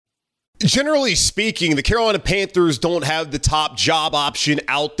Generally speaking, the Carolina Panthers don't have the top job option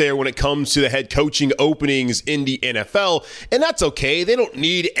out there when it comes to the head coaching openings in the NFL, and that's okay. They don't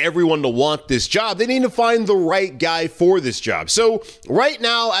need everyone to want this job. They need to find the right guy for this job. So right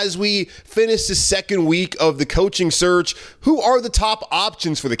now, as we finish the second week of the coaching search, who are the top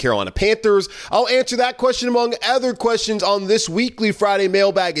options for the Carolina Panthers? I'll answer that question among other questions on this weekly Friday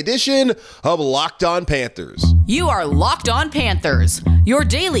Mailbag edition of Locked On Panthers. You are Locked On Panthers, your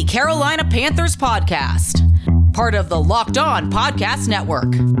daily Carolina Panthers podcast. Part of the Locked On Podcast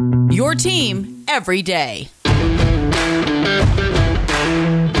Network. Your team every day.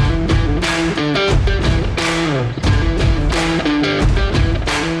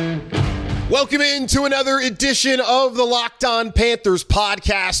 Welcome into another edition of the Locked On Panthers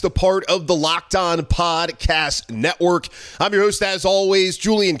podcast, a part of the Locked On Podcast Network. I'm your host, as always,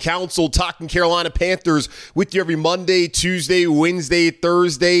 Julian Council, talking Carolina Panthers with you every Monday, Tuesday, Wednesday,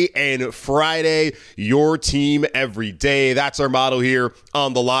 Thursday, and Friday. Your team every day. That's our motto here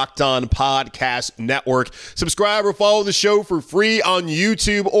on the Locked On Podcast Network. Subscribe or follow the show for free on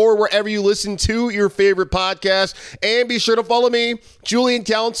YouTube or wherever you listen to your favorite podcast. And be sure to follow me, Julian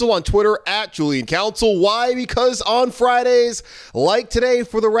Council, on Twitter at Julian Council. Why? Because on Fridays, like today,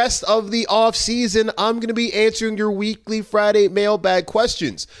 for the rest of the off season, I'm going to be answering your weekly Friday mailbag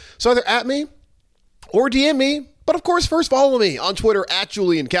questions. So either at me or DM me, but of course, first follow me on Twitter at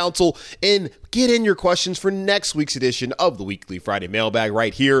Julian Council and get in your questions for next week's edition of the weekly Friday mailbag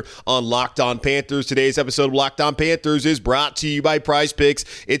right here on Locked On Panthers. Today's episode of Locked On Panthers is brought to you by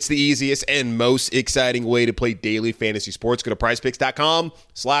PrizePicks. It's the easiest and most exciting way to play daily fantasy sports. Go to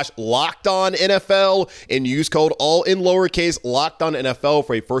prizepicks.com/LockedOnNFL and use code all in lowercase LockedOnNFL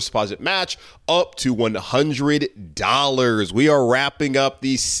for a first deposit match up to $100. We are wrapping up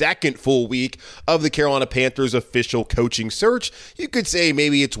the second full week of the Carolina Panthers official coaching search. You could say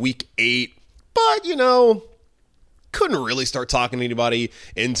maybe it's week 8. But, couldn't really start talking to anybody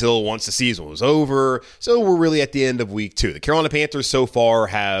until once the season was over. So we're really at the end of week 2. The Carolina Panthers so far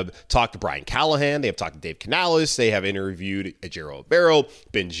have talked to Brian Callahan. They have talked to Dave Canales. They have interviewed Ejiro Evero.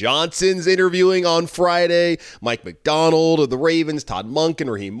 Ben Johnson's interviewing on Friday. Mike McDonald of the Ravens. Todd Monken,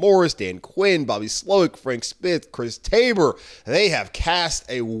 Raheem Morris, Dan Quinn, Bobby Slowick, Frank Smith, Chris Tabor. They have cast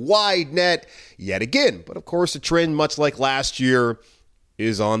a wide net yet again. But of course, the trend, much like last year,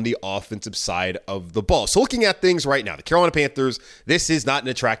 is on the offensive side of the ball. So looking at things right now, the Carolina Panthers, this is not an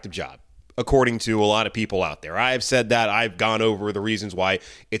attractive job, according to a lot of people out there. I've said that. I've gone over the reasons why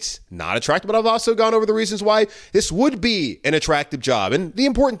it's not attractive, but I've also gone over the reasons why this would be an attractive job. And the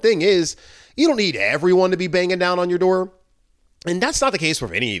important thing is, you don't need everyone to be banging down on your door. And that's not the case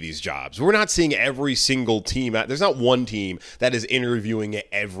for any of these jobs. We're not seeing every single team. There's not one team that is interviewing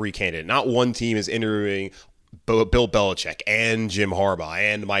every candidate. Not one team is interviewing Bill Belichick and Jim Harbaugh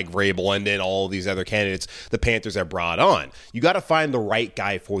and Mike Vrabel and then all these other candidates the Panthers have brought on. You got to find the right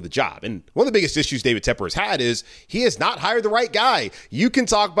guy for the job. And one of the biggest issues David Tepper has had is he has not hired the right guy. You can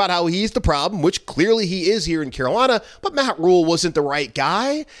talk about how he's the problem, which clearly he is here in Carolina, but Matt Rule wasn't the right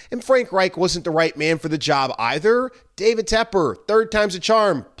guy, and Frank Reich wasn't the right man for the job either. David Tepper, third time's a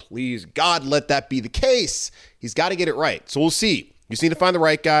charm. Please, God, let that be the case. He's got to get it right. So we'll see. You just need to find the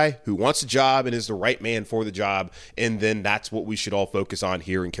right guy who wants the job and is the right man for the job, and then that's what we should all focus on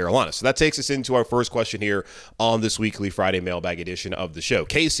here in Carolina. So that takes us into our first question here on this weekly Friday mailbag edition of the show.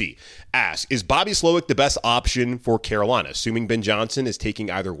 Casey asks, is Bobby Slowick the best option for Carolina? Assuming Ben Johnson is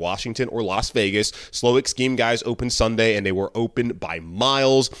taking either Washington or Las Vegas. Slowick's scheme guys opened Sunday, and they were opened by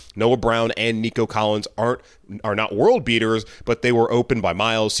miles. Noah Brown and Nico Collins are not world beaters, but they were opened by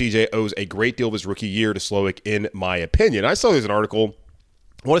miles. CJ owes a great deal of his rookie year to Slowick, in my opinion. I saw there's an article,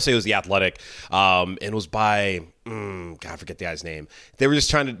 I want to say it was The Athletic, and it was by, I forget the guy's name. They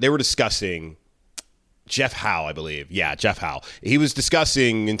were discussing Jeff Howe, I believe. Yeah, Jeff Howe. He was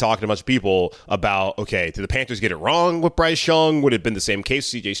discussing and talking to a bunch of people about, okay, did the Panthers get it wrong with Bryce Young? Would it have been the same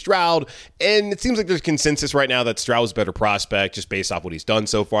case with CJ Stroud? And it seems like there's consensus right now that Stroud's a better prospect just based off what he's done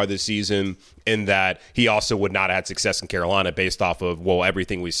so far this season, and that he also would not have had success in Carolina based off of,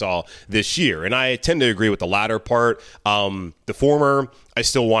 everything we saw this year. And I tend to agree with the latter part. The former, I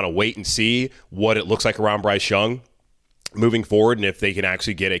still want to wait and see what it looks like around Bryce Young moving forward, and if they can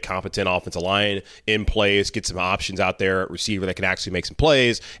actually get a competent offensive line in place, get some options out there at receiver that can actually make some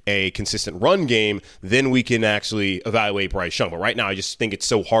plays, a consistent run game, then we can actually evaluate Bryce Young. But right now, I just think it's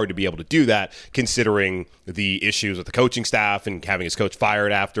so hard to be able to do that, considering the issues with the coaching staff and having his coach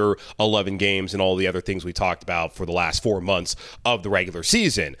fired after 11 games and all the other things we talked about for the last 4 months of the regular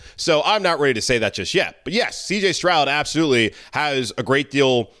season. So I'm not ready to say that just yet. But yes, CJ Stroud absolutely has a great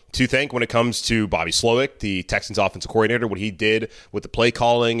deal to thank when it comes to Bobby Slowick, the Texans offensive coordinator, what he did with the play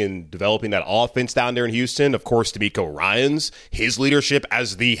calling and developing that offense down there in Houston. Of course, D'Amico Ryans, his leadership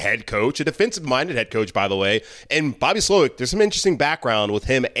as the head coach, a defensive-minded head coach, by the way. And Bobby Slowick, there's some interesting background with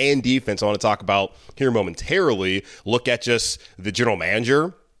him and defense I want to talk about here momentarily. Look at just the general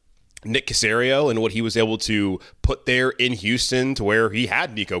manager, Nick Caserio, and what he was able to put there in Houston to where he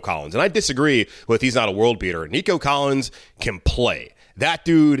had Nico Collins. And I disagree with he's not a world beater. Nico Collins can play. That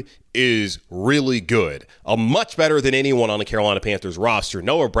dude is really good. Much better than anyone on the Carolina Panthers roster.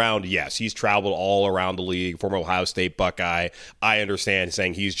 Noah Brown, yes, he's traveled all around the league, former Ohio State Buckeye. I understand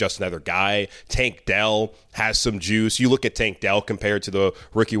saying he's just another guy. Tank Dell has some juice. You look at Tank Dell compared to the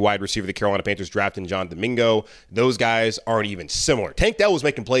rookie wide receiver the Carolina Panthers drafted, John Domingo. Those guys aren't even similar. Tank Dell was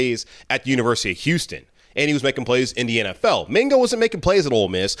making plays at the University of Houston, and he was making plays in the NFL. Mingo wasn't making plays at Ole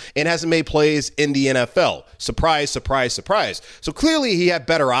Miss and hasn't made plays in the NFL. Surprise, surprise, surprise. So clearly he had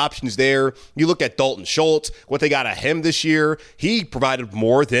better options there. You look at Dalton Schultz, what they got of him this year, he provided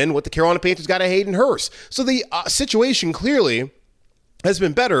more than what the Carolina Panthers got of Hayden Hurst. So the situation clearly has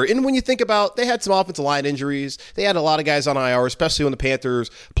been better. And when you think about, they had some offensive line injuries. They had a lot of guys on IR, especially when the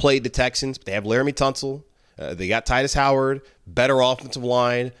Panthers played the Texans. But they have Laramie Tunsil. They got Titus Howard, better offensive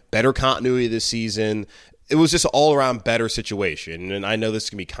line, better continuity this season. It was just an all-around better situation. And I know this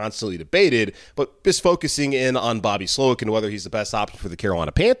can be constantly debated, but just focusing in on Bobby Slowick and whether he's the best option for the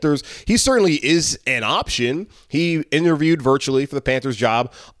Carolina Panthers, he certainly is an option. He interviewed virtually for the Panthers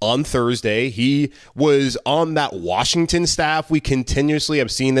job on Thursday. He was on that Washington staff. We continuously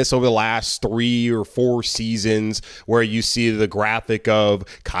have seen this over the last 3 or 4 seasons where you see the graphic of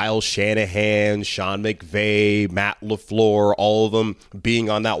Kyle Shanahan, Sean McVay, Matt LaFleur, all of them being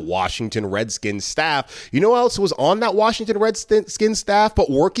on that Washington Redskins staff. You know who else was on that Washington Redskins staff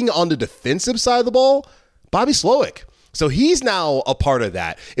but working on the defensive side of the ball? Bobby Slowick. So he's now a part of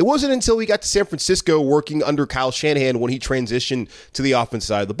that. It wasn't until we got to San Francisco working under Kyle Shanahan when he transitioned to the offensive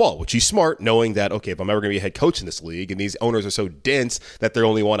side of the ball, which he's smart, knowing that, okay, if I'm ever going to be a head coach in this league and these owners are so dense that they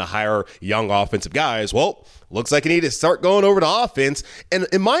only want to hire young offensive guys, well, looks like you need to start going over to offense. And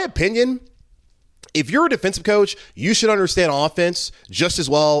in my opinion, if you're a defensive coach, you should understand offense just as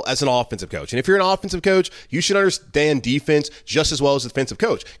well as an offensive coach. And if you're an offensive coach, you should understand defense just as well as a defensive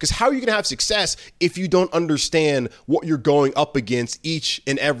coach. Because how are you going to have success if you don't understand what you're going up against each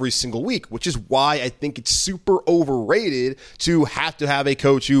and every single week? Which is why I think it's super overrated to have a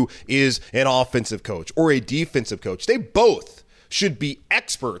coach who is an offensive coach or a defensive coach. They both should be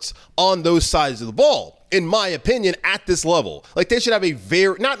experts on those sides of the ball, in my opinion, at this level. Like, they should have a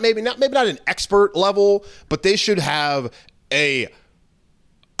very, maybe not an expert level, but they should have a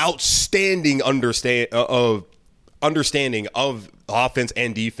outstanding understanding of offense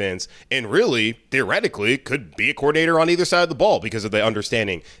and defense, and really, theoretically, could be a coordinator on either side of the ball because of the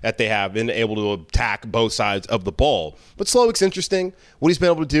understanding that they have been able to attack both sides of the ball. But Slowick's interesting. What he's been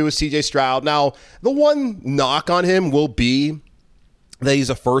able to do with CJ Stroud. Now, the one knock on him will be that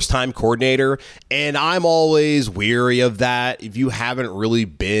he's a first-time coordinator, and I'm always weary of that. If you haven't really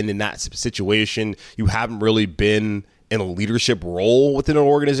been in that situation, you haven't really been in a leadership role within an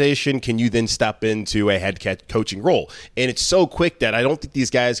organization, can you then step into a head coaching role? And it's so quick that I don't think these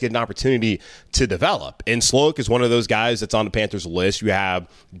guys get an opportunity to develop. And Slowick is one of those guys that's on the Panthers list. You have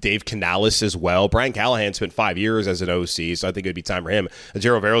Dave Canales as well. Brian Callahan spent 5 years as an OC, so I think it would be time for him.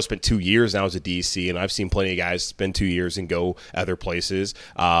 Jero Vero spent 2 years now as a DC, and I've seen plenty of guys spend 2 years and go other places.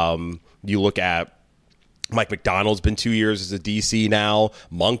 You look at Mike McDonald's been 2 years as a DC now.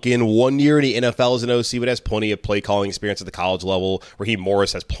 Monken, 1 year in the NFL as an OC, but has plenty of play calling experience at the college level. Raheem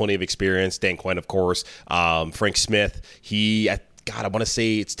Morris has plenty of experience. Dan Quinn, of course. Frank Smith, I want to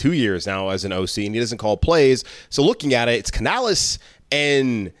say it's 2 years now as an OC, and he doesn't call plays. So looking at it, it's Canales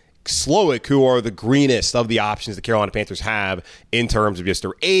and Slowick who are the greenest of the options the Carolina Panthers have in terms of just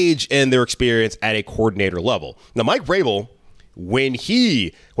their age and their experience at a coordinator level. Now, Mike Vrabel, when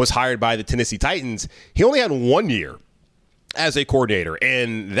he was hired by the Tennessee Titans, he only had 1 year as a coordinator.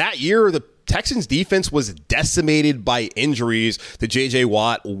 And that year, the Texans defense was decimated by injuries to J.J.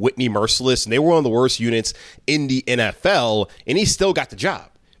 Watt, Whitney Merciless, and they were one of the worst units in the NFL, and he still got the job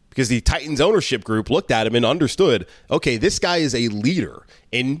because the Titans ownership group looked at him and understood, okay, this guy is a leader.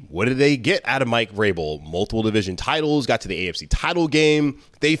 And what did they get out of Mike Vrabel? Multiple division titles, got to the AFC title game.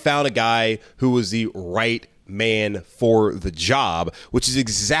 They found a guy who was the right man for the job, which is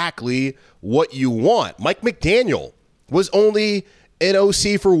exactly what you want. Mike McDaniel was only an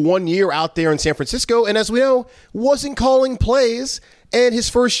OC for 1 year out there in San Francisco, and as we know, wasn't calling plays. And his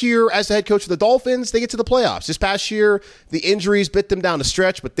first year as the head coach of the Dolphins, they get to the playoffs. This past year, the injuries bit them down the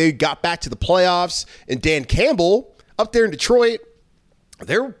stretch, but they got back to the playoffs. And Dan Campbell, up there in Detroit,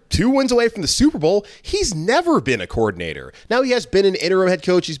 They're 2 wins away from the Super Bowl. He's never been a coordinator. Now, he has been an interim head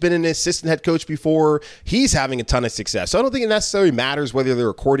coach. He's been an assistant head coach before. He's having a ton of success. So I don't think it necessarily matters whether they're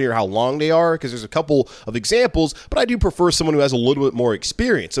a coordinator or how long they are, because there's a couple of examples, but I do prefer someone who has a little bit more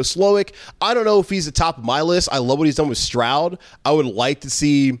experience. So Slowick, I don't know if he's the top of my list. I love what he's done with Stroud. I would like to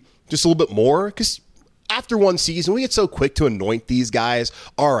see just a little bit more, because after one season, we get so quick to anoint these guys.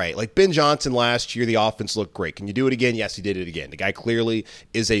 All right, like Ben Johnson last year, the offense looked great. Can you do it again? Yes, he did it again. The guy clearly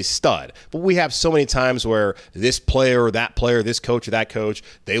is a stud. But we have so many times where this player or that player, this coach or that coach,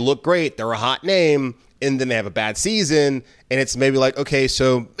 they look great. They're a hot name, and then they have a bad season, and it's maybe like, okay,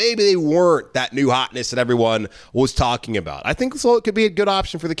 so maybe they weren't that new hotness that everyone was talking about. I think so. It could be a good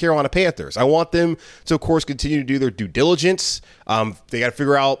option for the Carolina Panthers. I want them to, of course, continue to do their due diligence. They got to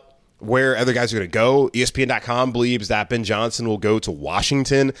figure out where other guys are going to go. ESPN.com believes that Ben Johnson will go to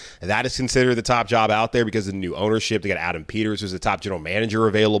Washington. That is considered the top job out there because of the new ownership. They got Adam Peters, who's the top general manager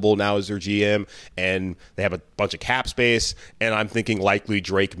available now as their GM, and they have a bunch of cap space, and I'm thinking likely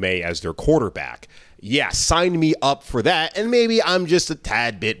Drake May as their quarterback. Yeah, sign me up for that, and maybe I'm just a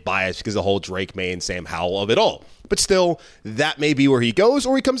tad bit biased because of the whole Drake May and Sam Howell of it all. But still, that may be where he goes,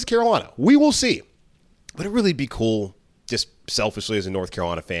 or he comes to Carolina. We will see. But it'd really be cool, just selfishly as a North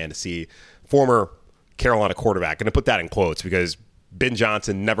Carolina fan, to see former Carolina quarterback. And to put that in quotes because Ben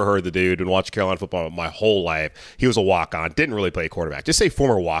Johnson, never heard the dude, been watching Carolina football my whole life. He was a walk-on, didn't really play quarterback. Just say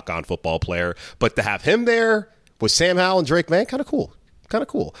former walk-on football player. But to have him there with Sam Howell and Drake May, kind of cool. Kind of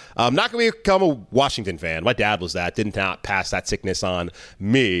cool. I'm not going to become a Washington fan. My dad was that. Did not pass that sickness on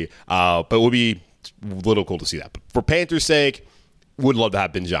me. But it would be a little cool to see that. But for Panthers' sake, would love to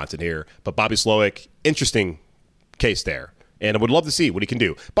have Ben Johnson here. But Bobby Slowick, interesting case there. And I would love to see what he can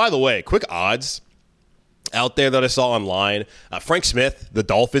do. By the way, quick odds out there that I saw online. Frank Smith, the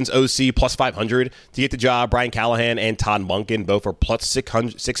Dolphins OC, plus 500 to get the job. Brian Callahan and Todd Monken both are plus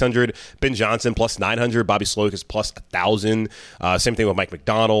 600. Ben Johnson plus 900. Bobby Slowick is plus 1,000. Same thing with Mike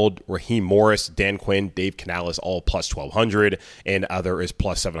McDonald, Raheem Morris, Dan Quinn, Dave Canales, all plus 1,200. And other is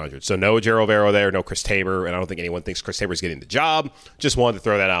plus 700. So no Ejiro Evero there, no Chris Tabor. And I don't think anyone thinks Chris Tabor is getting the job. Just wanted to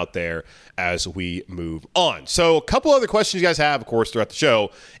throw that out there as we move on. So a couple other questions you guys have, of course, throughout the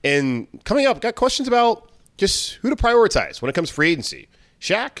show. And coming up, got questions about just who to prioritize when it comes to free agency.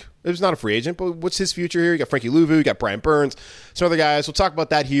 Shaq is not a free agent, but what's his future here? You got Frankie Louvu, you got Brian Burns, some other guys. We'll talk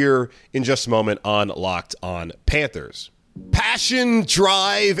about that here in just a moment on Locked on Panthers. Passion,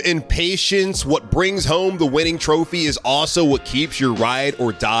 drive, and patience. What brings home the winning trophy is also what keeps your ride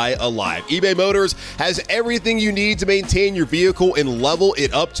or die alive. eBay Motors has everything you need to maintain your vehicle and level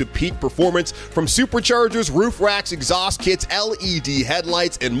it up to peak performance, from superchargers, roof racks, exhaust kits, LED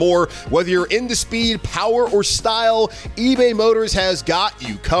headlights, and more. Whether you're into speed, power, or style, eBay Motors has got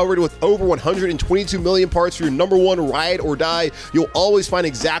you covered. With over 122 million parts for your number one ride or die, you'll always find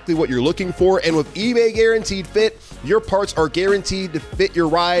exactly what you're looking for. And with eBay Guaranteed Fit, your parts are guaranteed to fit your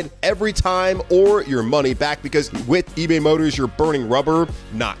ride every time or your money back, because with eBay Motors, you're burning rubber,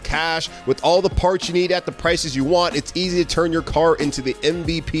 not cash. With all the parts you need at the prices you want, it's easy to turn your car into the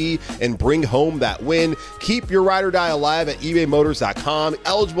MVP and bring home that win. Keep your ride or die alive at ebaymotors.com.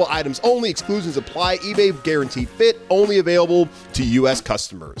 Eligible items only. Exclusions apply. eBay Guaranteed Fit, only available to U.S.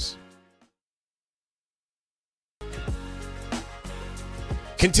 customers.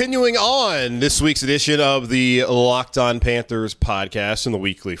 Continuing on this week's edition of the Locked on Panthers podcast and the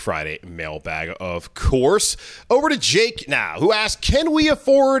weekly Friday mailbag, of course, over to Jake now, who asked, can we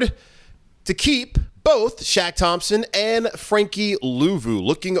afford to keep both Shaq Thompson and Frankie Louvu?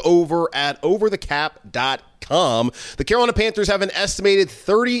 Looking over at overthecap.com, the Carolina Panthers have an estimated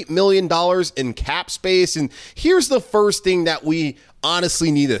 $30 million in cap space. And here's the first thing that we honestly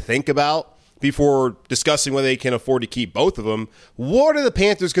need to think about before discussing whether they can afford to keep both of them. What are the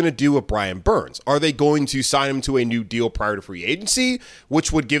Panthers going to do with Brian Burns? Are they going to sign him to a new deal prior to free agency,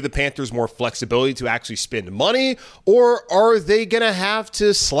 which would give the Panthers more flexibility to actually spend money? Or are they going to have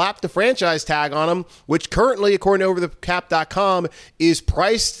to slap the franchise tag on him, which currently, according to overthecap.com, is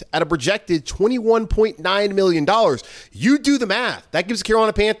priced at a projected $21.9 million? You do the math. That gives the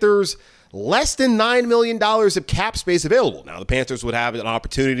Carolina Panthers less than $9 million of cap space available. Now, the Panthers would have an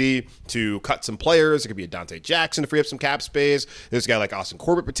opportunity to cut some players. It could be a Dante Jackson to free up some cap space. There's a guy like Austin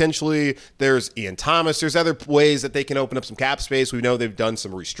Corbett potentially. There's Ian Thomas. There's other ways that they can open up some cap space. We know they've done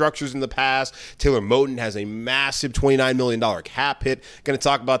some restructures in the past. Taylor Moton has a massive $29 million cap hit. Going to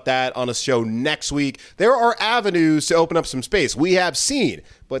talk about that on a show next week. There are avenues to open up some space. We have seen.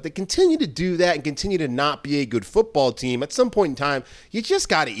 But they continue to do that and continue to not be a good football team. At some point in time, you just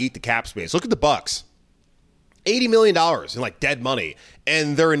got to eat the cap space. Look at the Bucs. $80 million in like dead money,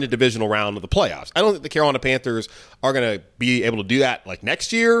 and they're in the divisional round of the playoffs. I don't think the Carolina Panthers are going to be able to do that like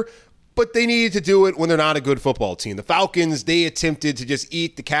next year, but they needed to do it when they're not a good football team. The Falcons, they attempted to just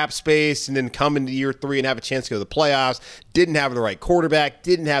eat the cap space and then come into year 3 and have a chance to go to the playoffs. Didn't have the right quarterback,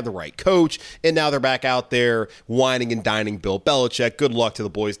 didn't have the right coach, and now they're back out there whining and dining Bill Belichick. Good luck to the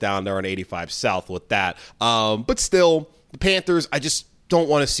boys down there on 85 South with that. But still, the Panthers, I just don't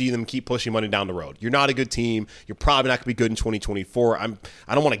want to see them keep pushing money down the road. You're not a good team. You're probably not going to be good in 2024. I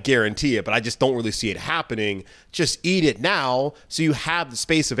don't want to guarantee it, but I just don't really see it happening. Just eat it now so you have the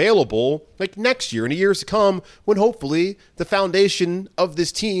space available like next year and the years to come when hopefully the foundation of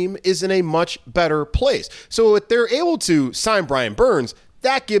this team is in a much better place. So if they're able to sign Brian Burns,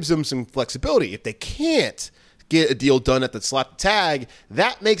 that gives them some flexibility. If they can't get a deal done at the slap tag,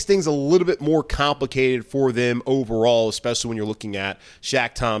 that makes things a little bit more complicated for them overall, especially when you're looking at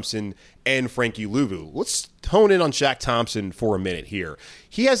Shaq Thompson and Frankie Louvu. Let's hone in on Shaq Thompson for a minute here.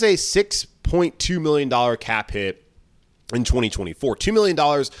 He has a $6.2 million cap hit in 2024. $2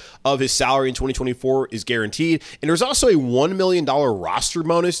 million of his salary in 2024 is guaranteed. And there's also a $1 million roster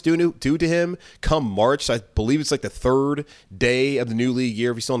bonus due to him come March. So I believe it's like the 3rd day of the new league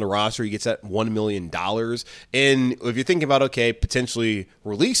year. If he's still on the roster, he gets that $1 million. And if you're thinking about, okay, potentially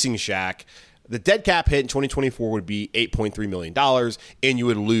releasing Shaq, the dead cap hit in 2024 would be $8.3 million, and you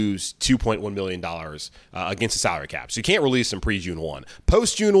would lose $2.1 million against the salary cap. So you can't release him pre-June 1.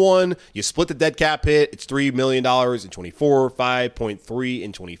 Post-June 1, you split the dead cap hit. It's $3 million in 24, $5.3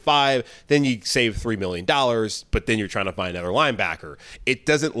 in 25. Then you save $3 million, but then you're trying to find another linebacker. It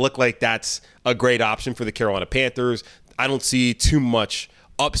doesn't look like that's a great option for the Carolina Panthers. I don't see too much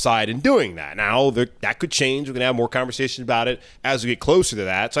upside in doing that. Now, that could change. We're going to have more conversations about it as we get closer to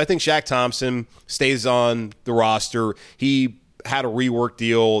that. So I think Shaq Thompson stays on the roster. He had a rework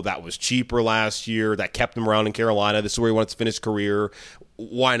deal that was cheaper last year that kept him around in Carolina. This is where he wants to finish his career.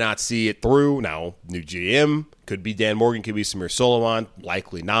 Why not see it through? Now, new GM, could be Dan Morgan, could be Samir Solomon,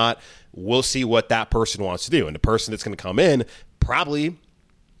 likely not. We'll see what that person wants to do. And the person that's going to come in probably,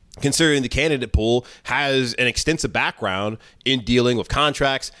 considering the candidate pool, has an extensive background in dealing with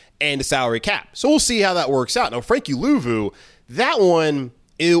contracts and the salary cap. So we'll see how that works out. Now, Frankie Louvu, that one,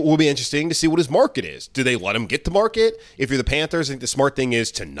 it will be interesting to see what his market is. Do they let him get to market? If you're the Panthers, I think the smart thing is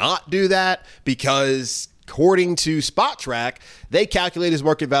to not do that, because according to Spot Track, they calculate his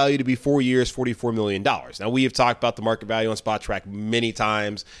market value to be 4 years, $44 million. Now, we have talked about the market value on Spot Track many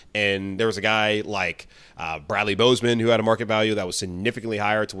times, and there was a guy like Bradley Bozeman who had a market value that was significantly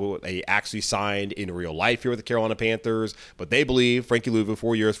higher to what they actually signed in real life here with the Carolina Panthers. But they believe Frankie Louvu,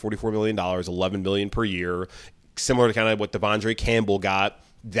 4 years, $44 million, $11 million per year, similar to kind of what Devondre Campbell got.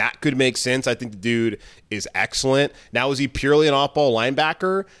 That could make sense. I think the dude is excellent. Now, is he purely an off-ball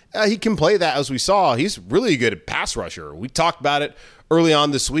linebacker? He can play that, as we saw. He's really good at pass rusher. We talked about it early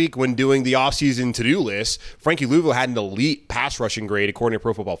on this week when doing the offseason to-do list. Frankie Louvu had an elite pass rushing grade according to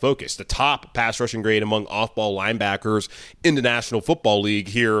Pro Football Focus, the top pass rushing grade among off-ball linebackers in the National Football League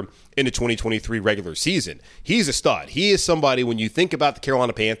here in the 2023 regular season. He's a stud. He is somebody, when you think about the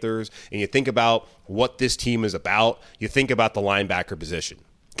Carolina Panthers and you think about what this team is about, you think about the linebacker position.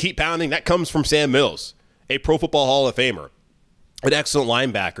 Keep pounding. That comes from Sam Mills, a Pro Football Hall of Famer, an excellent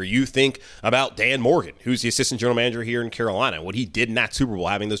linebacker. You think about Dan Morgan, who's the assistant general manager here in Carolina, what he did in that Super Bowl,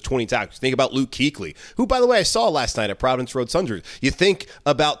 having those 20 tackles. Think about Luke Kuechly, who, by the way, I saw last night at Providence Road Sundry. You think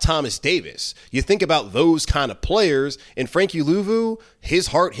about Thomas Davis. You think about those kind of players. And Frankie Louvu, his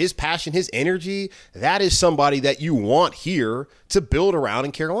heart, his passion, his energy, that is somebody that you want here to build around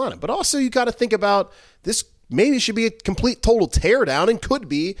in Carolina. But also you got to think about this. Maybe it should be a complete total teardown, and could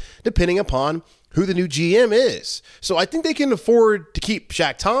be, depending upon who the new GM is. So I think they can afford to keep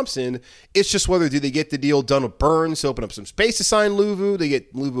Shaq Thompson. It's just whether do they get the deal done with Burns to open up some space to sign Louvu. They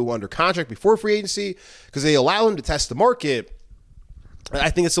get Louvu under contract before free agency because they allow him to test the market. I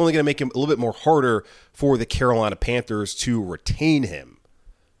think it's only going to make him a little bit more harder for the Carolina Panthers to retain him.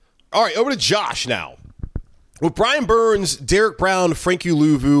 All right, over to Josh now. With Brian Burns, Derek Brown, Frankie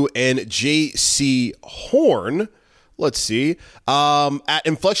Louvu, and J.C. Horn, let's see, at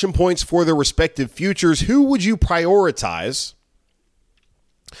inflection points for their respective futures, who would you prioritize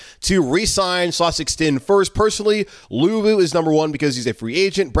to re-sign / extend first? Personally, Louvu is number one because he's a free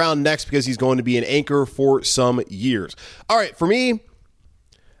agent. Brown next because he's going to be an anchor for some years. All right, for me,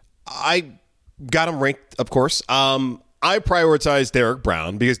 I got him ranked, of course. I prioritize Derek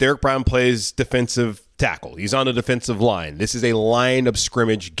Brown because Derek Brown plays defensive tackle. He's on the defensive line. This is a line of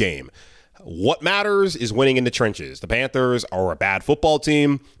scrimmage game. What matters is winning in the trenches. The Panthers are a bad football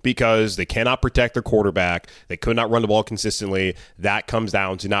team because they cannot protect their quarterback. They could not run the ball consistently. That comes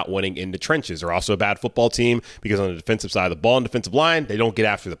down to not winning in the trenches. They're also a bad football team because on the defensive side of the ball and defensive line, they don't get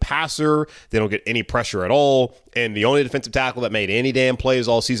after the passer. They don't get any pressure at all. And the only defensive tackle that made any damn plays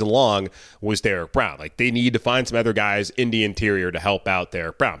all season long was Derek Brown. Like, they need to find some other guys in the interior to help out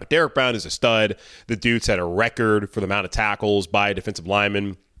Derek Brown. But Derek Brown is a stud. The dude set a record for the amount of tackles by a defensive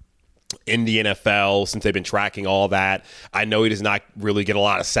lineman in the NFL since they've been tracking all that. I know he does not really get a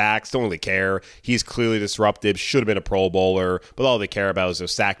lot of sacks. Don't really care. He's clearly disruptive. Should have been a Pro Bowler, but all they care about is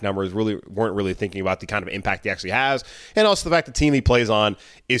those sack numbers. Really weren't really thinking about the kind of impact he actually has, and also the fact the team he plays on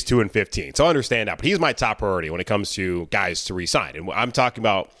is 2-15. So I understand that, but he's my top priority when it comes to guys to re-sign. And I'm talking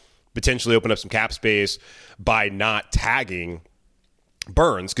about potentially open up some cap space by not tagging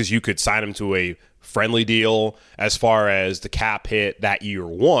Burns, because you could sign him to a friendly deal as far as the cap hit that year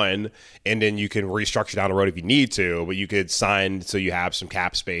one, and then you can restructure down the road if you need to, but you could sign so you have some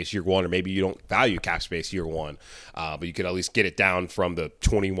cap space year one, or maybe you don't value cap space year one, but you could at least get it down from the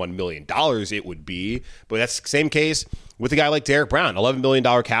 $21 million it would be. But that's the same case with a guy like Derek Brown, $11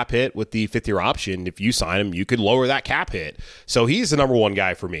 million cap hit with the fifth-year option. If you sign him, you could lower that cap hit. So he's the number one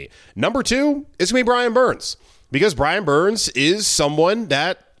guy for me. Number two is going to be Brian Burns, because Brian Burns is someone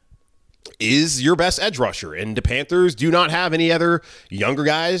that is your best edge rusher, and the Panthers do not have any other younger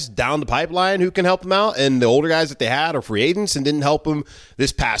guys down the pipeline who can help them out, and the older guys that they had are free agents and didn't help them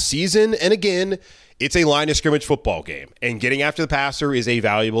this past season. And again, it's a line of scrimmage football game, and getting after the passer is a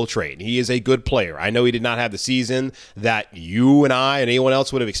valuable trait. He is a good player. I know he did not have the season that you and I and anyone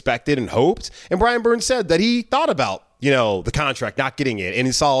else would have expected and hoped, and Brian Burns said that he thought about the contract, not getting it, and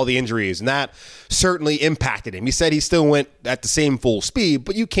he saw all the injuries, and that certainly impacted him. He said he still went at the same full speed,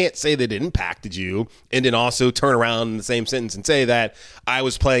 but you can't say that it impacted you and then also turn around in the same sentence and say that I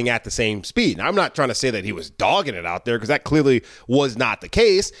was playing at the same speed. Now, I'm not trying to say that he was dogging it out there, because that clearly was not the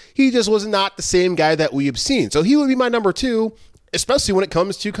case. He just was not the same guy that we have seen. So he would be my number two, especially when it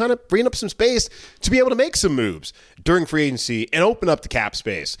comes to kind of freeing up some space to be able to make some moves during free agency and open up the cap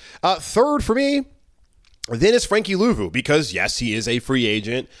space. Third for me, then it's Frankie Louvu, because yes, he is a free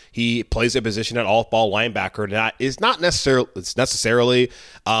agent. He plays a position at off-ball linebacker that is not necessarily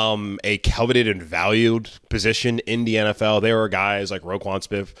a coveted and valued position in the NFL. There are guys like Roquan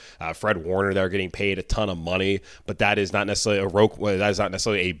Smith, Fred Warner that are getting paid a ton of money, but that is not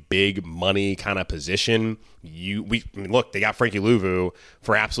necessarily a big money kind of position. Look, they got Frankie Louvu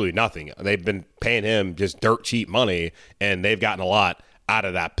for absolutely nothing. They've been paying him just dirt cheap money, and they've gotten a lot out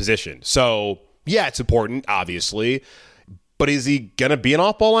of that position. So yeah, it's important, obviously, but is he going to be an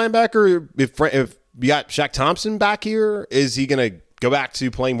off-ball linebacker? If you got Shaq Thompson back here, is he going to go back to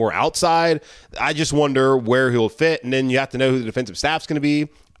playing more outside? I just wonder where he'll fit, and then you have to know who the defensive staff's going to be.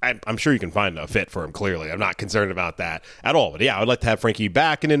 I'm sure you can find a fit for him, clearly. I'm not concerned about that at all. But yeah, I would like to have Frankie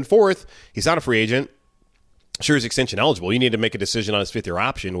back. And then fourth, he's not a free agent. Sure, he's extension eligible. You need to make a decision on his fifth-year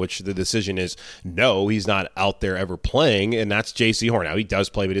option, which the decision is no, he's not out there ever playing, and that's J.C. Horn. Now, he does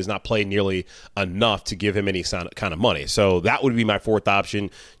play, but he does not play nearly enough to give him any kind of money. So that would be my fourth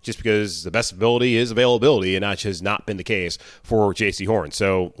option, just because the best ability is availability, and that has not been the case for J.C. Horn.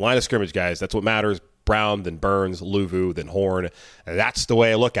 So line of scrimmage, guys, that's what matters. Brown, then Burns, Louvu, then Horn. That's the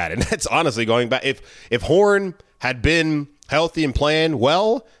way I look at it. And that's honestly going back. If Horn had been healthy and playing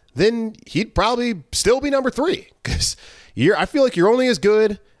well, then he'd probably still be number three, because I feel like you're only as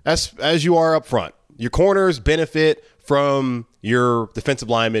good as you are up front. Your corners benefit from your defensive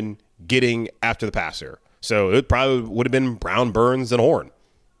linemen getting after the passer. So it probably would have been Brown, Burns, and Horn,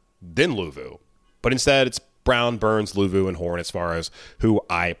 then Louvu. But instead, it's Brown, Burns, Louvu, and Horn as far as who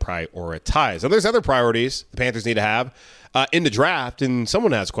I prioritize. Now, there's other priorities the Panthers need to have in the draft, and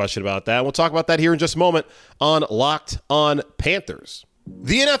someone has a question about that. We'll talk about that here in just a moment on Locked On Panthers.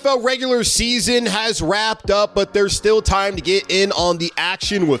 The NFL regular season has wrapped up, but there's still time to get in on the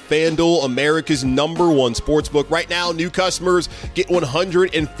action with FanDuel, America's #1 sportsbook. Right now, new customers get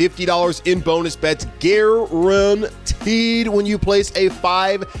 $150 in bonus bets guaranteed when you place a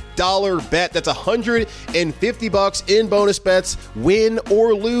 $5 bet. That's $150 in bonus bets, win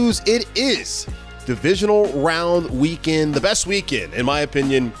or lose. It is divisional round weekend, the best weekend, in my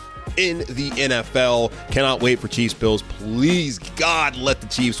opinion, in the NFL. Cannot wait for Chiefs Bills. Please, God, let the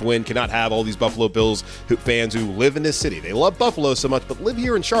Chiefs win. Cannot have all these Buffalo Bills fans who live in this city. They love Buffalo so much, but live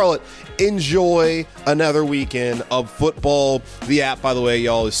here in Charlotte. Enjoy another weekend of football. The app, by the way,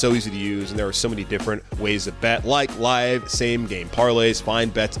 y'all, is so easy to use, and there are so many different ways to bet, like live same-game parlays.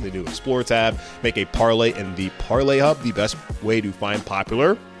 Find bets in the new Explore tab. Make a parlay in the Parlay Hub, the best way to find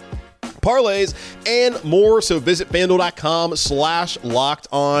popular parlays, and more. So visit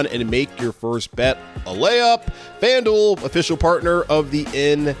FanDuel.com/locked-on and make your first bet a layup. FanDuel, official partner of the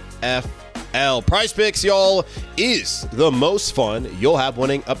NFL. Prize Picks, y'all, is the most fun you'll have,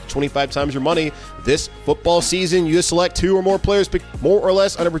 winning up to 25 times your money this football season. You just select 2 or more players, pick more or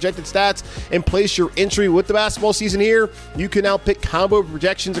less under projected stats, and place your entry. With the basketball season here, you can now pick combo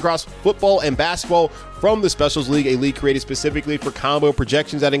projections across football and basketball from the Specials League, a league created specifically for combo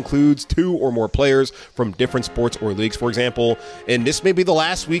projections that includes 2 or more players from different sports or leagues, for example. And this may be the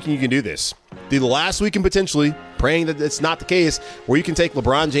last week and you can do this. The last week, and potentially, praying that it's not the case, where you can take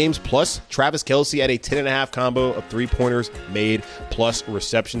LeBron James plus Travis Kelce at a 10.5 combo of 3-pointers made plus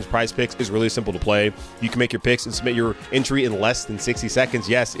receptions. Prize Picks is really simple to play. You can make your picks and submit your entry in less than 60 seconds.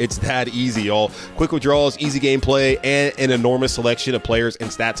 Yes, it's that easy, y'all. Quick withdrawals, easy gameplay, and an enormous selection of players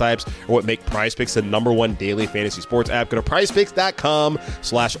and stat types are what make Prize Picks the #1 daily fantasy sports app. Go to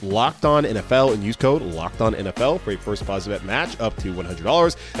prizepicks.com/LockedOnNFL and use code LockedOnNFL for a first deposit bet match up to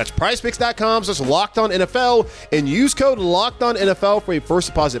 $100. That's prizepicks.com/LockedOnNFL and use code LockedOnNFL for a first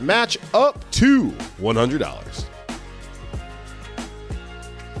deposit match up to $100.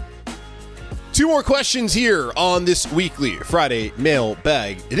 2 more questions here on this weekly Friday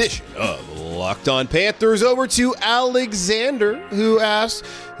mailbag edition of Locked On Panthers. Over to Alexander, who asks,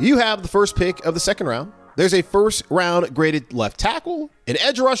 you have the first pick of the second round. There's a first round graded left tackle, an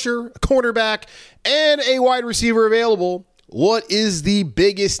edge rusher, a cornerback, and a wide receiver available. What is the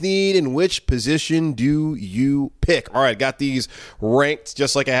biggest need, and which position do you pick? All right, got these ranked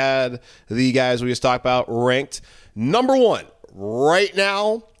just like I had the guys we just talked about ranked. Number 1, right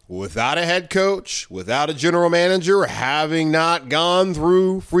now, without a head coach, without a general manager, having not gone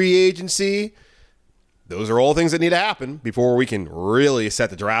through free agency, those are all things that need to happen before we can really set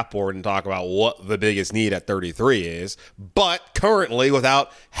the draft board and talk about what the biggest need at 33 is. But currently,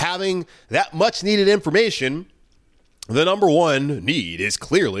 without having that much needed information, the number 1 need is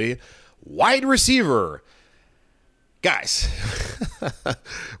clearly wide receiver. Guys,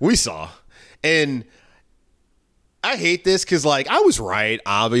 we saw, and I hate this because, I was right,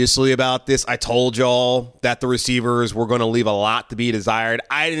 obviously, about this. I told y'all that the receivers were going to leave a lot to be desired.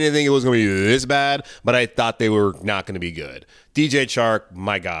 I didn't think it was going to be this bad, but I thought they were not going to be good. DJ Chark,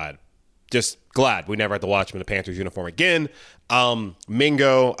 my God. Just glad we never had to watch him in a Panthers uniform again.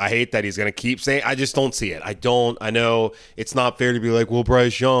 Mingo, I hate that he's going to keep saying, I just don't see it. I know it's not fair to be like, well,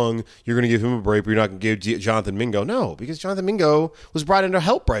 Bryce Young, you're going to give him a break, but you're not going to give Jonathan Mingo. No, because Jonathan Mingo was brought in to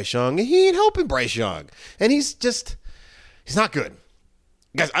help Bryce Young, and he ain't helping Bryce Young. And he's not good.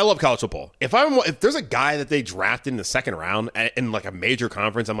 Guys, I love college football. If there's a guy that they drafted in the second round in a major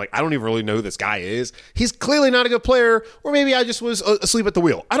conference, I'm like, I don't even really know who this guy is. He's clearly not a good player, or maybe I just was asleep at the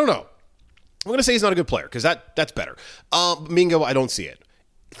wheel. I don't know. I'm going to say he's not a good player because that's better. Mingo, I don't see it.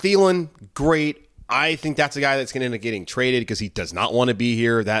 Thielen, great. I think that's a guy that's going to end up getting traded because he does not want to be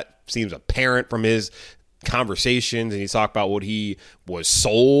here. That seems apparent from his conversations, and he's talked about what he was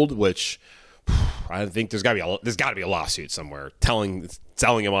sold, which I think there's got to be a lawsuit somewhere telling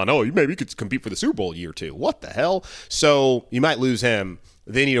him on, maybe you could compete for the Super Bowl year 2. What the hell? So you might lose him.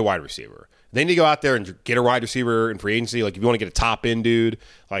 They need a wide receiver. They need to go out there and get a wide receiver in free agency. If you want to get a top end dude,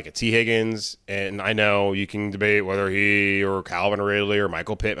 like a T. Higgins, and I know you can debate whether he or Calvin Ridley or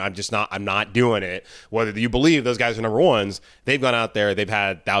Michael Pittman. I'm not doing it. Whether you believe those guys are number 1s, they've gone out there, they've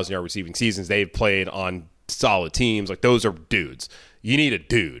had 1,000-yard receiving seasons, they've played on solid teams. Those are dudes. You need a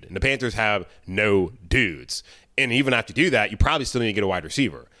dude, and the Panthers have no dudes. And even after you do that, you probably still need to get a wide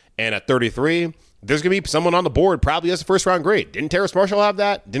receiver. And at 33, there's going to be someone on the board probably as a first-round grade. Didn't Terrace Marshall have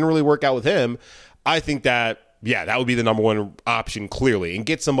that? Didn't really work out with him. I think that would be the number 1 option, clearly. And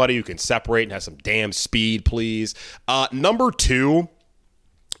get somebody who can separate and have some damn speed, please. Number 2,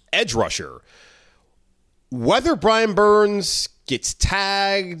 edge rusher. Whether Brian Burns gets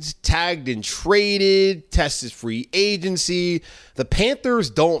tagged and traded, tests his free agency, the Panthers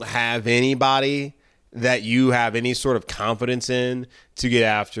don't have anybody that you have any sort of confidence in to get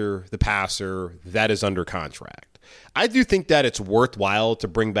after the passer that is under contract. I do think that it's worthwhile to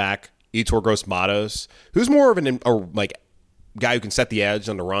bring back Yetur Gross-Matos, who's more of a guy who can set the edge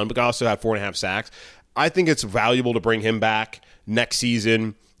on the run, but also have 4.5 sacks. I think it's valuable to bring him back next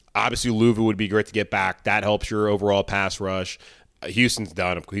season. Obviously, Luvu would be great to get back. That helps your overall pass rush. Houston's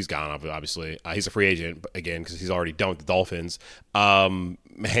done. He's gone, obviously. He's a free agent, again, because he's already done with the Dolphins.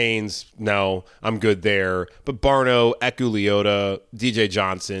 Haynes, no, I'm good there. But Barno, Ekuliota, DJ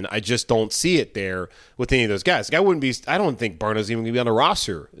Johnson, I just don't see it there with any of those guys. Like, I don't think Barno's even going to be on the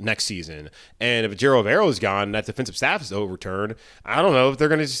roster next season. And if Jero Avero's gone and that defensive staff is overturned, I don't know if they're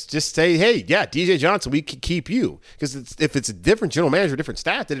going to just say, hey, yeah, DJ Johnson, we could keep you. Because if it's a different general manager, different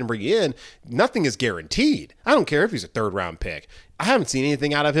staff that didn't bring you in, nothing is guaranteed. I don't care if he's a third-round pick. I haven't seen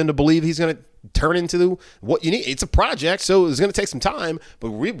anything out of him to believe he's going to turn into what you need. It's a project, so it's going to take some time, but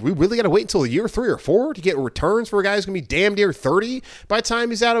we really got to wait until year 3 or 4 to get returns for a guy who's going to be damn near 30 by the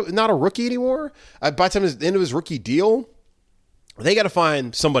time he's not a rookie anymore. By the time he's at the end of his rookie deal, they got to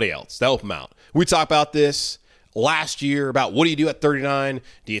find somebody else to help him out. We talked about this last year about what do you do at 39?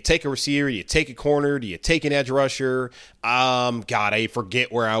 Do you take a receiver? Do you take a corner? Do you take an edge rusher? God, I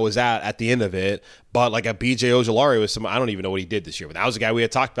forget where I was at the end of it. But like a BJ Ojulari was I don't even know what he did this year. But that was a guy we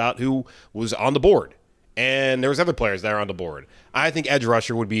had talked about who was on the board. And there was other players that are on the board. I think edge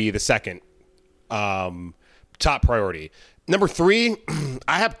rusher would be the second top priority. Number 3,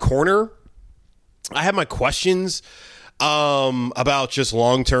 I have corner. I have my questions about just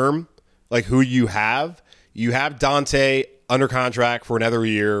long term, like who you have. You have Dante under contract for another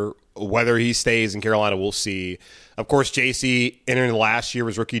year. Whether he stays in Carolina, we'll see. Of course, JC entering the last year of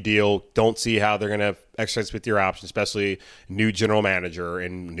his rookie deal. Don't see how they're going to exercise with your option, especially new general manager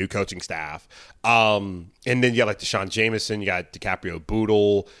and new coaching staff. And then you got like Deshaun Jameson, you got DiCaprio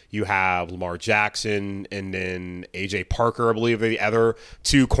Bootle, you have Lamar Jackson, and then AJ Parker, I believe, are the other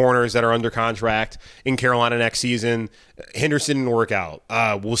 2 corners that are under contract in Carolina next season. Henderson didn't work out.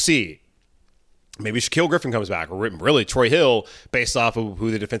 We'll see. Maybe Shaquille Griffin comes back, or really Troy Hill, based off of who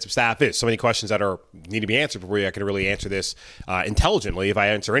the defensive staff is. So many questions that need to be answered before I can really answer this intelligently, if I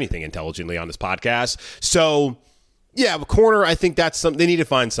answer anything intelligently on this podcast. So, yeah, the corner, I think that's something they need to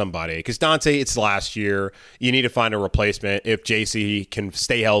find somebody, because Dante, it's last year. You need to find a replacement. If JC can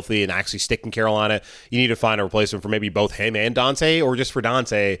stay healthy and actually stick in Carolina, you need to find a replacement for maybe both him and Dante, or just for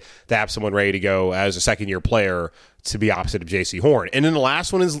Dante to have someone ready to go as a second-year player to be opposite of J.C. Horn. And then the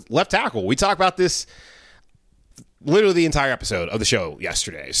last one is left tackle. We talked about this literally the entire episode of the show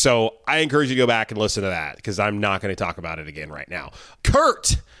yesterday. So I encourage you to go back and listen to that, because I'm not going to talk about it again right now.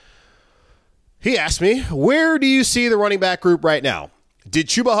 Kurt, he asked me, where do you see the running back group right now? Did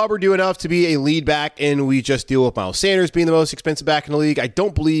Chuba Hubbard do enough to be a lead back, and we just deal with Miles Sanders being the most expensive back in the league? I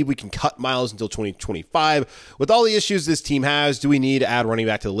don't believe we can cut Miles until 2025. With all the issues this team has, do we need to add running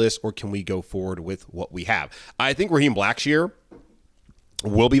back to the list, or can we go forward with what we have? I think Raheem Blackshear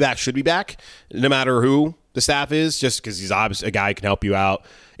will be back, should be back, no matter who the staff is, just because he's obviously a guy who can help you out.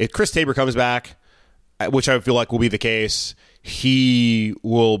 If Chris Tabor comes back, which I feel like will be the case, he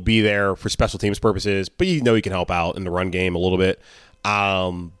will be there for special teams purposes, but you know he can help out in the run game a little bit.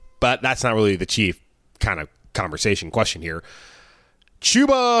 But that's not really the chief kind of question here.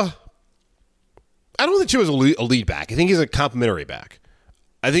 Chuba, I don't think Chuba's a lead back. I think he's a complimentary back.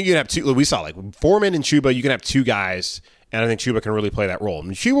 I think you can have 2. We saw like Foreman and Chuba, you can have 2 guys, and I think Chuba can really play that role.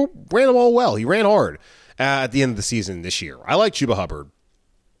 And Chuba ran the ball well. He ran hard at the end of the season this year. I like Chuba Hubbard.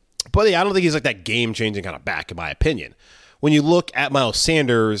 But yeah, I don't think he's like that game-changing kind of back, in my opinion. When you look at Miles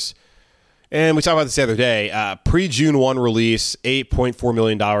Sanders, and we talked about this the other day, pre-June 1 release, $8.4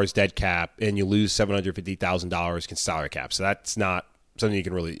 million dead cap, and you lose $750,000 in salary cap. So that's not something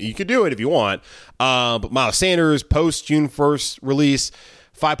you could do it if you want. But Miles Sanders, post-June 1st release,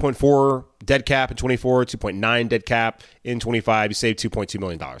 5.4 dead cap in 24, 2.9 dead cap in 25. You save $2.2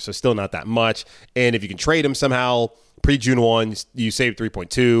 million. So still not that much. And if you can trade him somehow, pre-June 1, you save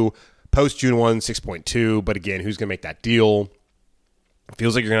 3.2. Post-June 1, 6.2. But again, who's going to make that deal? It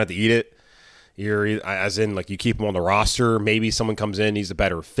feels like you're going to have to eat it. As in, like, you keep him on the roster. Maybe someone comes in, he's a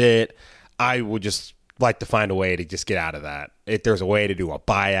better fit. I would just like to find a way to just get out of that. If there's a way to do a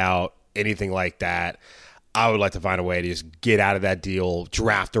buyout, anything like that, I would like to find a way to just get out of that deal,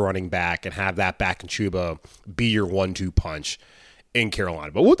 draft a running back, and have that back in Chuba be your 1-2 punch in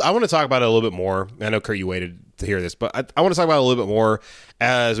Carolina. But I want to talk about it a little bit more. I know, Kurt, you waited to hear this, but I want to talk about it a little bit more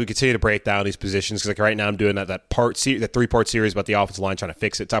as we continue to break down these positions, because like right now I'm doing that 3-part series about the offensive line, trying to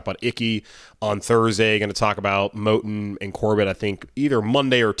fix it. Talk about Icky on Thursday. Going to talk about Moton and Corbett, I think, either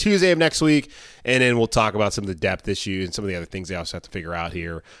Monday or Tuesday of next week. And then we'll talk about some of the depth issues and some of the other things they also have to figure out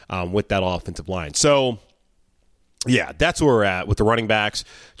here with that offensive line. So, yeah, that's where we're at with the running backs.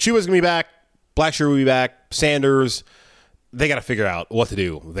 Chuba's going to be back. Blackshear will be back. Sanders, they got to figure out what to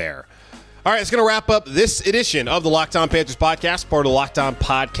do there. All right, it's going to wrap up this edition of the Locked On Panthers podcast, part of the Locked On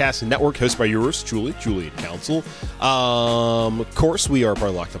Podcast Network, hosted by yours truly, Julian Council. Of course, we are part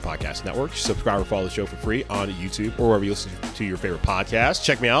of the Locked On Podcast Network. Subscribe or follow the show for free on YouTube or wherever you listen to your favorite podcast.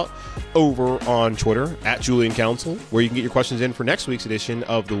 Check me out over on Twitter at Julian Council, where you can get your questions in for next week's edition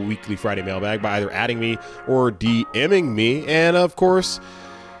of the weekly Friday Mailbag by either adding me or DMing me. And of course,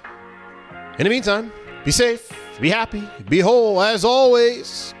 in the meantime, be safe, be happy, be whole. As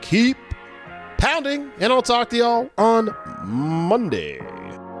always, keep pounding, and I'll talk to y'all on Monday.